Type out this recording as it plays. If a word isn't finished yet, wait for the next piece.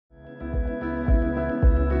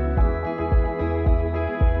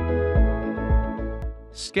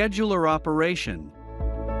Scheduler operation.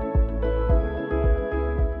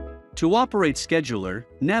 To operate Scheduler,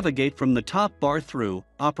 navigate from the top bar through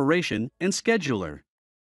Operation and Scheduler.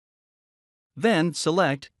 Then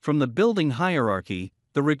select, from the building hierarchy,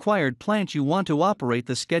 the required plant you want to operate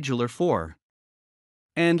the scheduler for.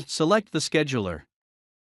 And select the scheduler.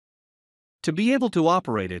 To be able to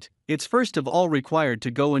operate it, it's first of all required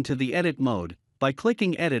to go into the Edit mode by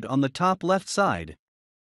clicking Edit on the top left side.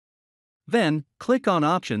 Then, click on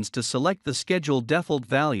Options to select the schedule default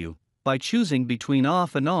value by choosing between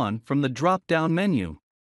Off and On from the drop-down menu.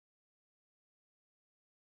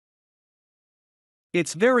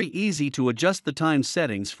 It's very easy to adjust the time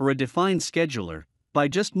settings for a defined scheduler by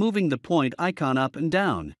just moving the point icon up and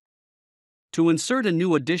down. To insert a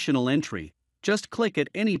new additional entry, just click at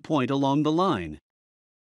any point along the line.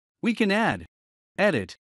 We can add,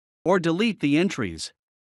 edit, or delete the entries.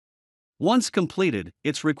 Once completed,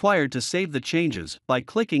 it's required to save the changes by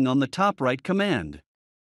clicking on the top right command.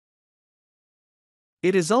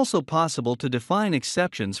 It is also possible to define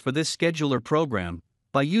exceptions for this scheduler program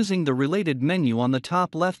by using the related menu on the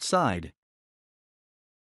top left side.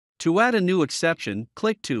 To add a new exception,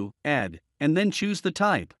 click to Add, and then choose the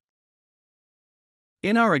type.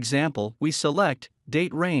 In our example, we select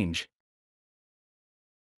Date Range.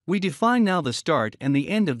 We define now the start and the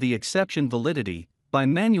end of the exception validity by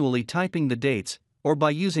manually typing the dates or by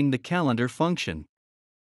using the calendar function.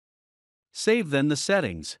 Save then the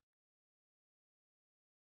settings.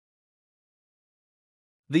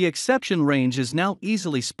 The exception range is now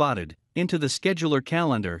easily spotted into the scheduler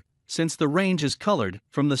calendar since the range is colored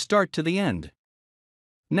from the start to the end.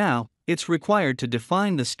 Now, it's required to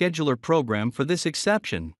define the scheduler program for this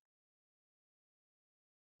exception.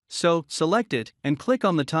 So, select it and click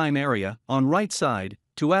on the time area on right side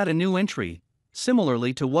to add a new entry,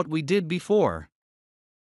 similarly to what we did before.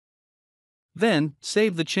 Then,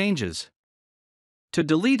 save the changes. To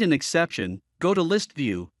delete an exception, go to List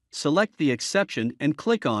View, select the exception and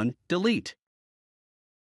click on Delete.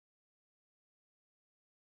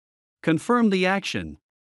 Confirm the action.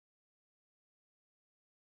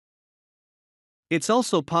 It's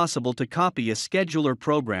also possible to copy a scheduler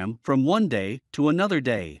program from one day to another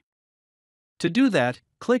day. To do that,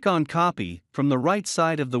 click on Copy from the right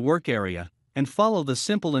side of the work area and follow the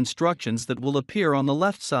simple instructions that will appear on the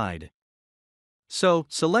left side. So,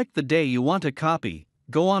 select the day you want to copy,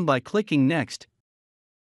 go on by clicking Next,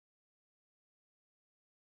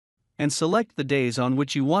 and select the days on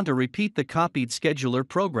which you want to repeat the copied scheduler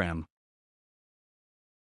program.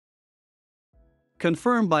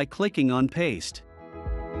 Confirm by clicking on Paste.